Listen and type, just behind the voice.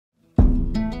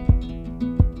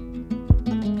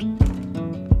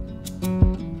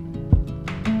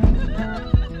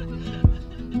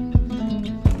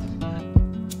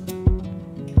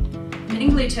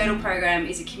Turtle Program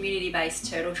is a community-based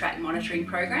turtle track monitoring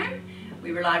program.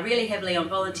 We rely really heavily on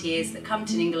volunteers that come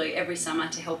to Ningaloo every summer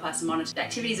to help us monitor the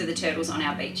activities of the turtles on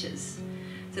our beaches.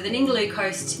 So the Ningaloo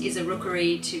coast is a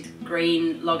rookery to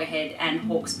green, loggerhead and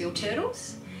hawksbill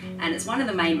turtles, and it's one of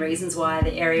the main reasons why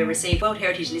the area received World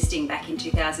Heritage listing back in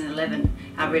 2011,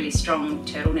 our really strong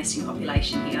turtle nesting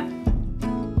population here.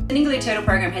 The Ningaloo Turtle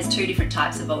Program has two different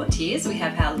types of volunteers. We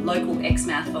have our local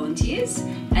Exmouth volunteers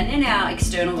and then our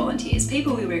external volunteers,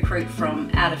 people we recruit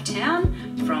from out of town,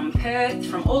 from Perth,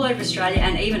 from all over Australia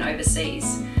and even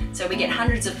overseas. So we get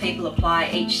hundreds of people apply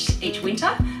each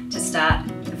winter to start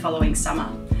the following summer.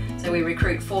 So we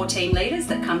recruit 4 team leaders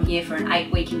that come here for an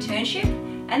 8-week internship,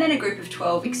 and then a group of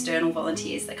 12 external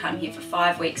volunteers that come here for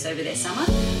 5 weeks over their summer,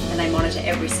 and they monitor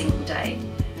every single day.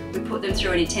 We put them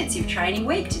through an intensive training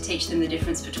week to teach them the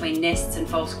difference between nests and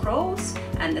false crawls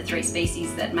and the 3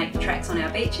 species that make the tracks on our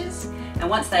beaches. And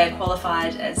once they are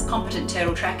qualified as competent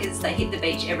turtle trackers, they hit the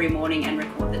beach every morning and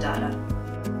record the data.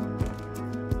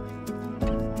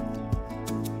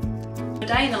 A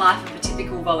day in the life of a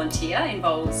typical volunteer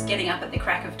involves getting up at the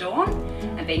crack of dawn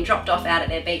and being dropped off out at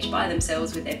their beach by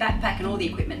themselves with their backpack and all the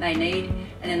equipment they need,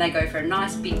 and then they go for a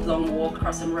nice big long walk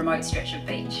across a remote stretch of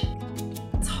beach.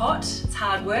 It's hot, it's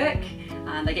hard work,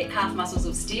 they get calf muscles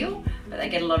of steel, but they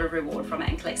get a lot of reward from it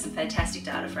and collect some fantastic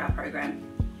data for our program.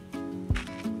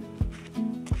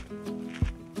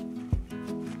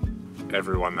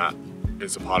 Everyone that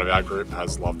is a part of our group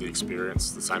has loved the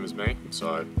experience the same as me,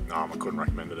 so I couldn't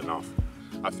recommend it enough.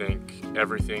 I think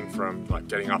everything from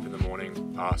getting up in the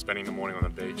morning, spending the morning on the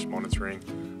beach, monitoring,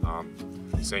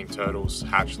 seeing turtles,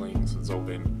 hatchlings, it's all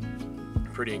been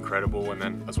pretty incredible, and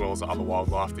then as well as the other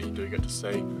wildlife that you do get to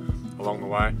see along the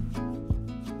way.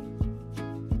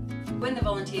 When the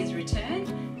volunteers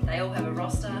return, they all have a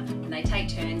roster and they take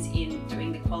turns in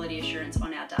doing the quality assurance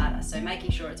on our data. So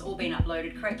making sure it's all been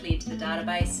uploaded correctly into the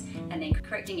database and then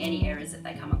correcting any errors that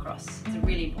they come across. It's a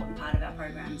really important part of our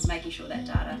program, is making sure that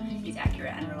data is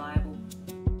accurate and reliable.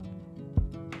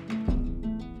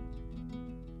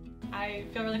 I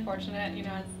feel really fortunate,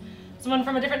 as someone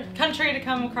from a different country to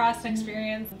come across and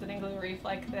experience the Ningaloo Reef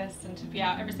like this, and to be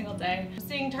out every single day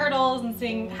seeing turtles and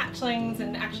seeing hatchlings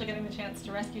and actually getting the chance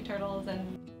to rescue turtles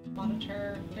and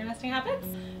monitor their nesting habits.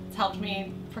 It's helped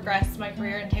me progress my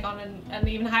career and take on an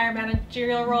even higher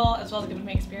managerial role, as well as giving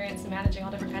me experience in managing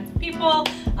all different kinds of people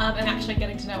and actually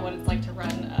getting to know what it's like to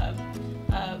run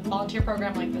a volunteer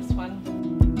program like this one.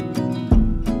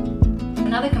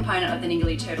 Another component of the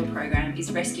Ningaloo Turtle Program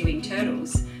is rescuing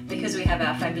turtles. Because we have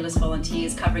our fabulous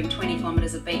volunteers covering 20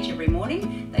 kilometres of beach every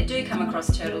morning, they do come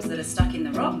across turtles that are stuck in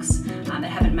the rocks that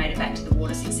haven't made it back to the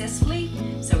water successfully.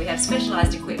 So we have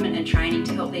specialised equipment and training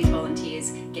to help these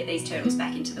volunteers get these turtles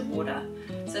back into the water.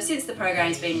 So since the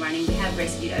program's been running, we have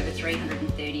rescued over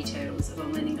 330 turtles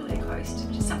along the Ningaloo coast,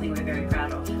 which is something we're very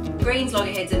proud of. Greens,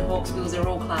 loggerheads and hawksbills are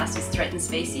all classed as threatened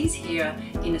species here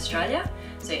in Australia.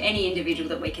 So any individual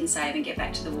that we can save and get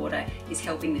back to the water is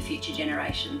helping the future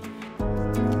generation.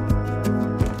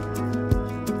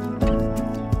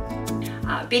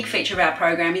 A big feature of our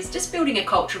program is just building a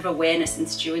culture of awareness and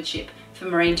stewardship for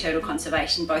marine turtle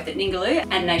conservation, both at Ningaloo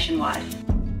and nationwide.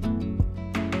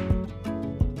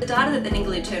 The data that the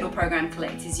Ningaloo Turtle Program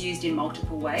collects is used in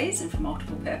multiple ways and for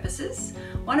multiple purposes.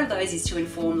 One of those is to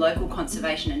inform local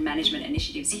conservation and management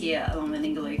initiatives here along the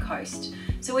Ningaloo coast.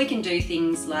 So we can do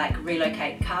things like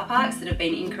relocate car parks that have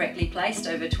been incorrectly placed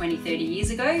over 20-30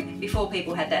 years ago, before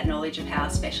people had that knowledge of how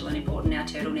special and important our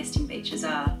turtle nesting beaches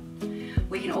are.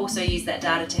 We can also use that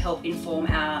data to help inform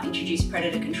our introduced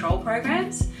predator control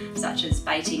programs, such as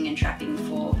baiting and trapping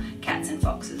for cats and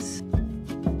foxes.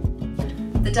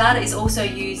 The data is also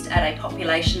used at a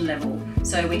population level,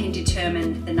 so we can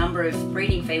determine the number of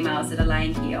breeding females that are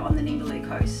laying here on the Ningaloo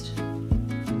coast.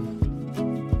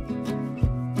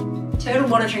 Turtle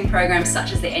monitoring programs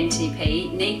such as the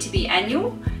NTP need to be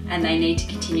annual, and they need to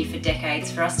continue for decades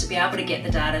for us to be able to get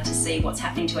the data to see what's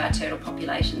happening to our turtle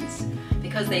populations.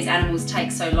 Because these animals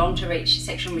take so long to reach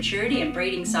sexual maturity and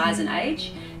breeding size and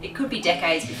age, it could be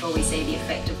decades before we see the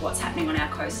effect of what's happening on our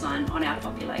coastline on our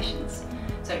populations.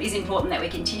 So it is important that we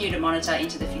continue to monitor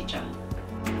into the future.